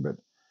machine. But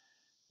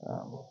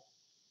I'll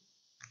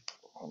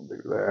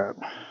do that.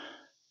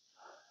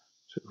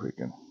 See if we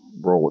can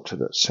roll it to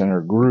that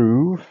center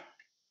groove.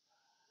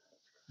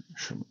 Make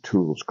sure my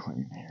tool's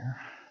clean here.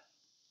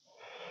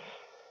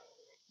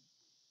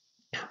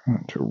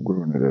 Trying to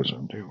ruin it as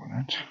I'm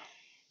doing it.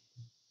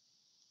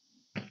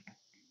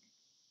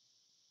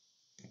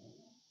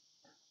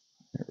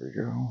 There we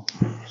go.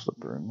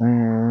 Slip her in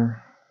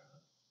there.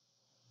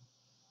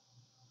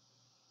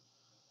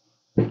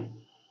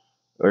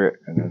 Okay,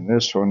 and then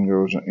this one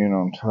goes in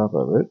on top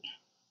of it.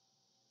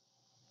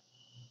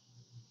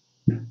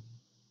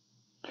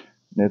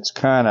 It's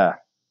kind of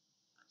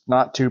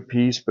not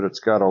 2-piece, but it's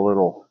got a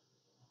little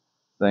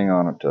thing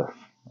on it to,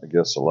 I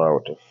guess, allow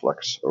it to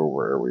flex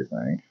over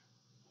everything.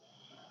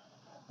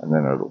 And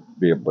then it'll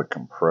be able to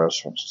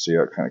compress once you see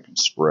how it kind of can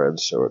spread.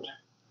 So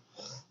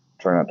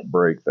try not to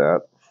break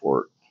that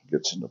before it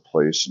gets into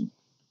place and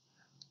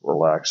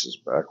relaxes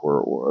back where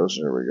it was.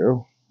 There we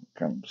go. It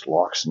kind of just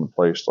locks into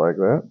place like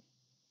that.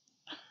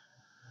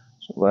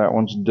 So that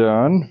one's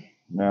done.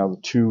 Now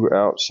the 2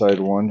 outside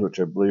ones, which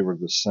I believe are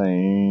the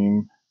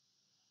same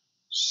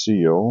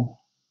seal.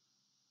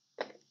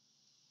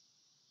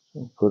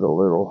 So put a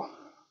little,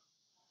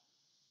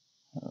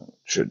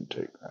 shouldn't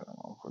take that. I don't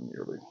know if we're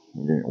nearly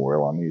getting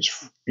oil on these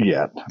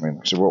yet. I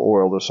mean, so we'll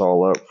oil this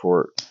all up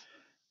before it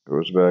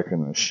goes back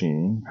in the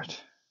machine.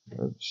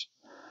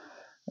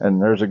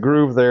 And there's a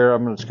groove there.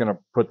 I'm just going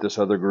to put this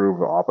other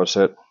groove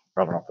opposite.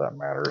 I don't know if that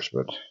matters,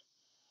 but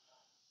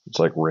it's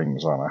like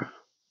rings on a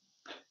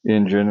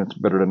engine. It's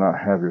better to not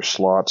have your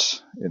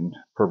slots in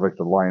perfect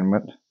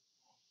alignment.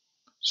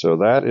 So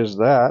that is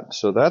that.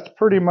 So that's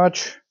pretty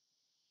much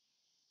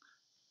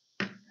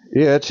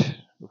it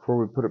before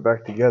we put it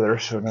back together.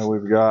 So now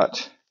we've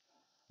got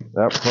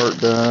that part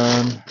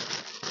done.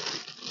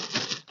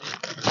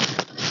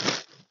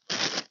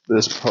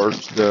 This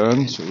part's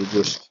done. So we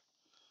just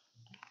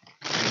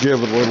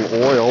give it a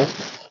little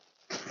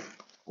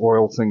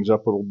oil things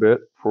up a little bit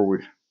before we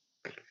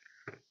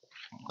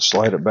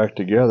slide it back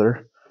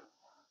together.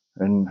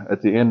 And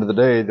at the end of the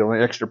day, the only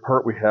extra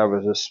part we have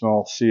is this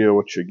small seal,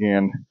 which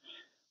again,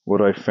 what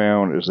I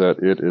found is that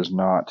it is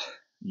not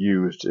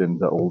used in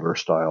the older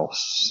style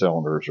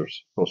cylinders.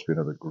 There's supposed to be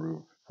another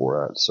groove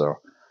for that. So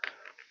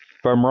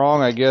if I'm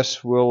wrong, I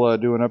guess we'll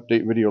do an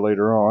update video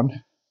later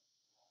on.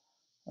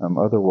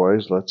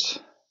 Otherwise, let's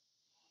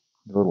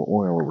get a little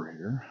oil over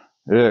here.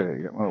 Yeah,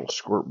 I got my little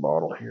squirt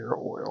bottle here of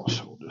oil.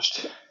 So we'll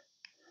just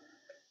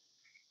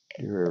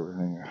give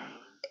everything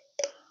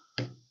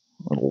a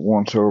little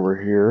once over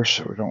here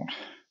so we don't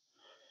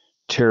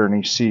tear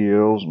any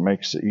seals.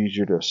 Makes it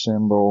easier to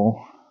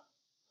assemble.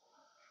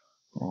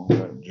 All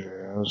that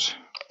jazz.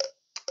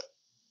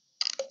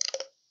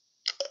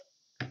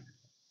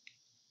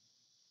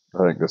 I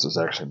think this is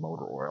actually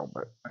motor oil,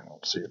 but I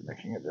don't see it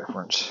making a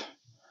difference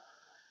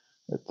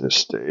at this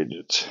stage.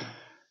 It's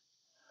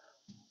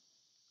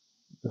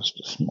just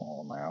a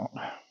small amount.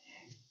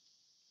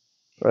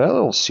 But that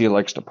little seal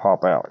likes to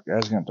pop out. You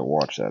guys are going to have to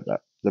watch that.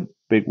 The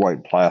big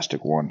white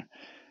plastic one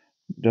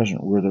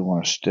doesn't really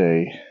want to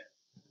stay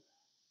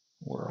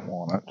where I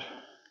want it.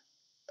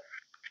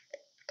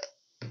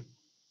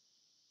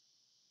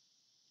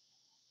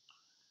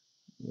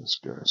 This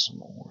guy's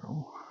some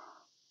oil.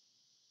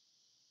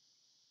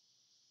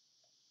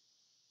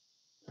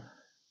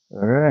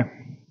 Okay,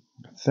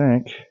 I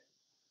think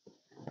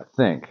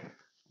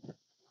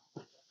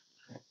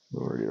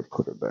We're going to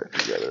put it back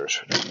together,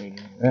 so we don't need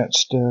any of that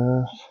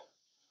stuff.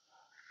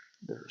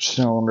 There's a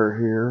cylinder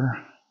here.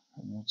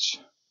 And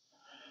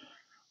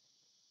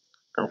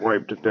I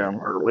wiped it down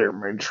earlier,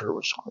 made sure it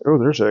was. Oh,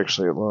 there's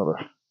actually a lot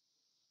of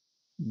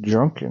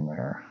junk in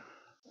there.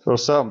 So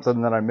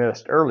something that I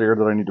missed earlier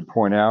that I need to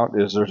point out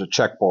is there's a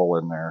check ball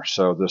in there.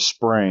 So the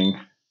spring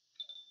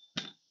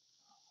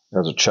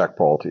has a check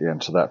ball at the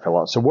end, so that fell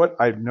out. So what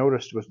I've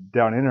noticed was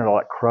down in there, all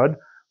that crud,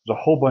 was a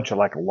whole bunch of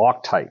like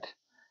Loctite.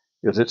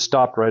 Because it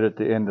stopped right at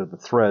the end of the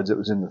threads. It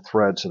was in the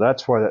thread. So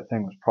that's why that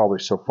thing was probably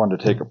so fun to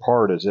take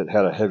apart, is it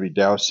had a heavy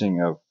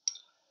dousing of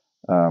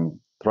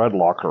thread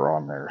locker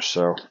on there.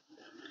 So,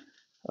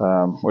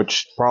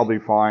 which probably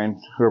fine.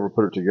 Whoever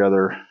put it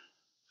together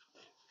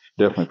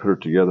definitely put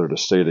it together to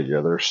stay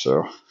together.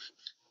 So,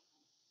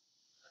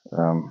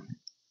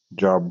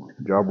 job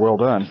well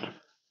done.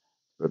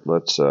 But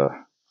let's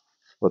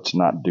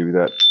not do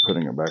that,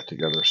 putting it back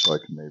together, so I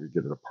can maybe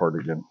get it apart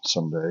again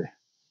someday,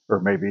 or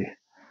maybe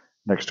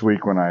next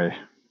week when I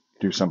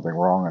do something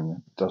wrong and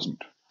it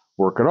doesn't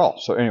work at all.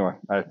 So anyway,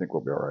 I think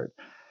we'll be all right.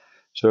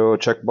 So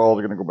check balls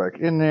are going to go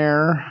back in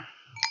there.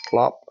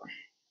 Plop.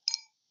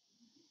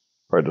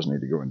 Probably doesn't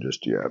need to go in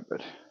just yet,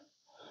 but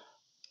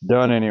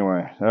done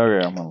anyway.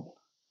 Okay, I'm going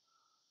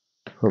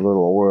to put a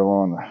little oil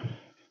on the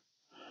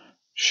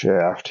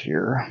shaft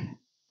here.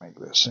 Make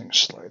this thing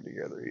slide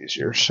together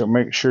easier. So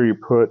make sure you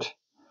put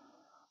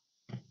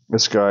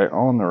this guy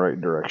on the right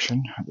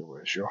direction.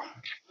 Otherwise you'll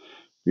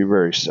be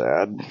very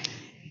sad.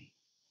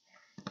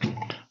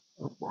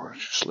 Oh boy,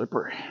 it's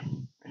slippery.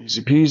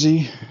 Easy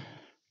peasy.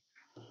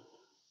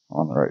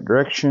 On the right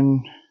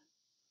direction.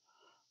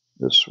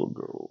 This will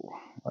go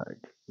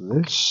like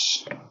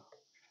this.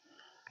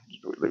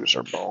 Do we lose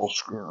our ball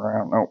screwing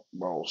around? Nope,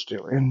 ball's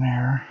still in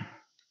there.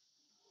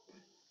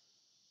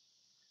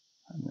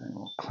 And then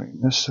we'll clean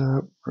this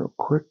up real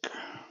quick.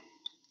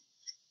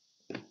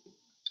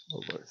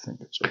 Although I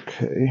think it's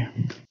okay.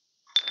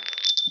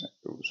 That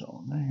goes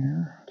on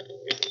there.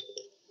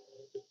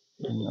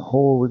 In the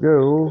hole we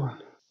go.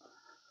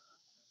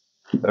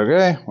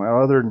 Okay,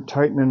 well, other than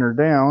tightening her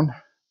down,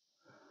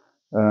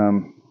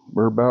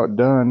 we're about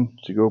done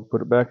to go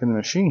put it back in the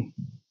machine.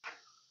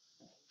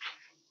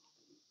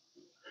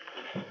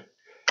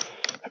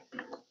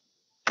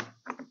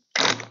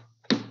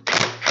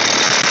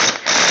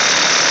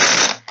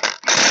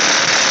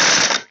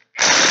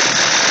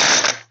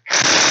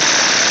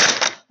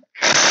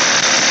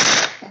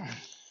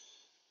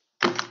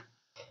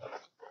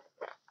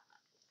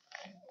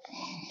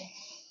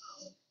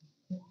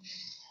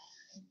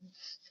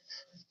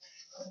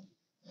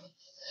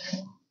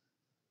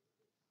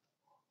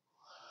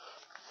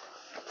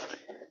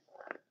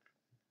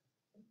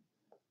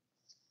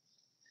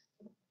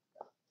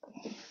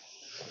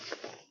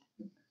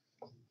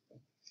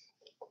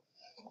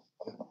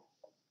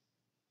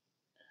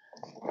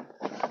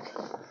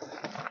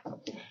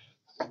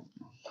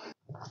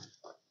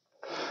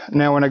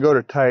 Now when I go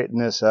to tighten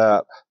this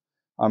up,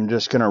 I'm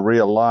just going to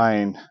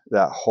realign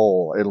that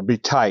hole. It'll be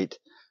tight,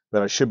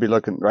 but I should be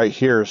looking right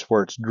here is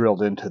where it's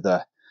drilled into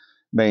the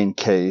main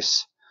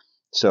case,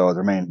 so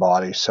the main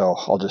body. So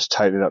I'll just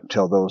tighten it up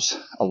until those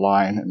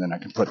align, and then I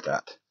can put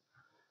that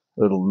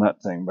little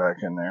nut thing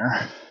back in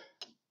there.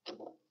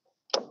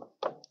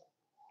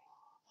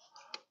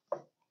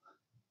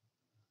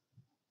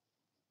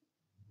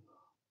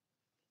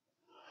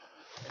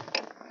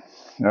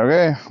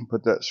 Okay,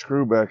 put that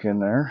screw back in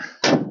there.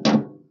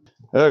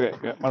 Okay,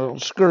 got my little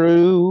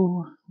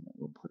screw.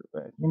 We'll put it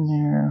back in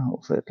there.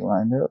 Hopefully it's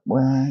lined up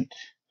right.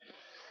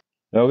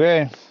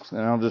 Okay,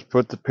 then I'll just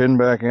put the pin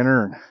back in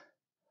her and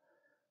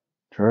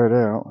try it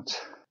out.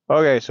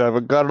 Okay, so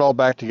I've got it all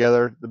back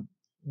together.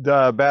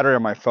 The battery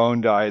on my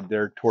phone died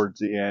there towards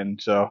the end,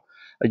 so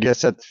I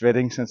guess that's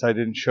fitting since I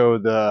didn't show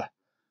the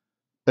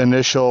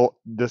initial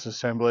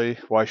disassembly.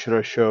 Why should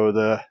I show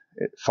the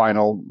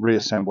final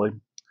reassembly?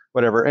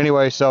 Whatever.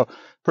 Anyway, so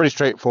pretty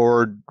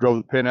straightforward. Drove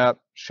the pin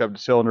up, shoved the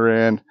cylinder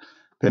in,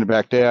 pin it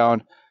back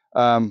down.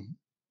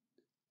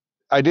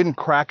 I didn't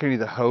crack any of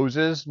the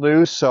hoses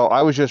loose, so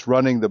I was just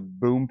running the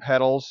boom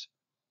pedals,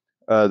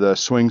 the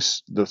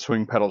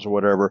swing pedals or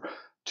whatever,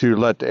 to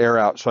let the air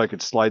out so I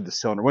could slide the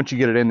cylinder. Once you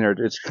get it in there,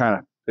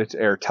 it's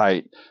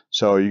airtight.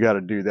 So you got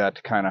to do that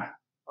to kind of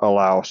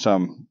allow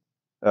some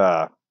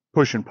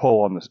push and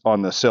pull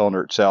on the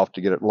cylinder itself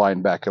to get it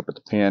lined back up at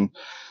the pin.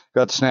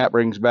 Got the snap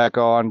rings back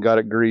on, got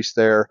it greased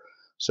there.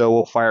 So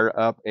we'll fire it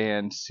up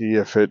and see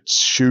if it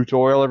shoots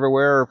oil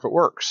everywhere or if it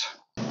works.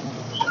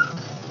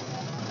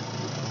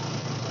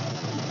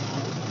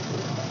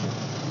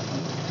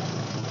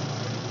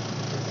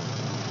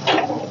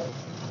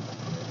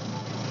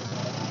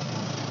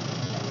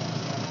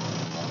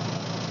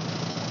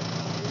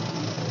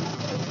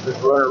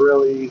 Just run it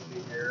really easy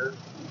here.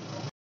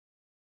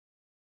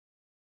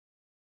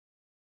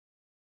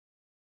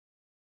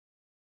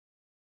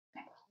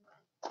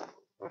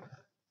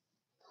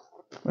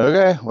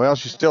 Okay, well,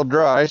 she's still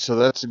dry, so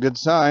that's a good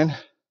sign.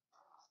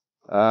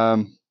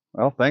 Well,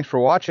 thanks for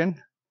watching.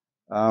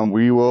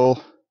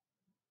 We'll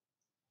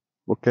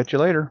catch you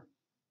later.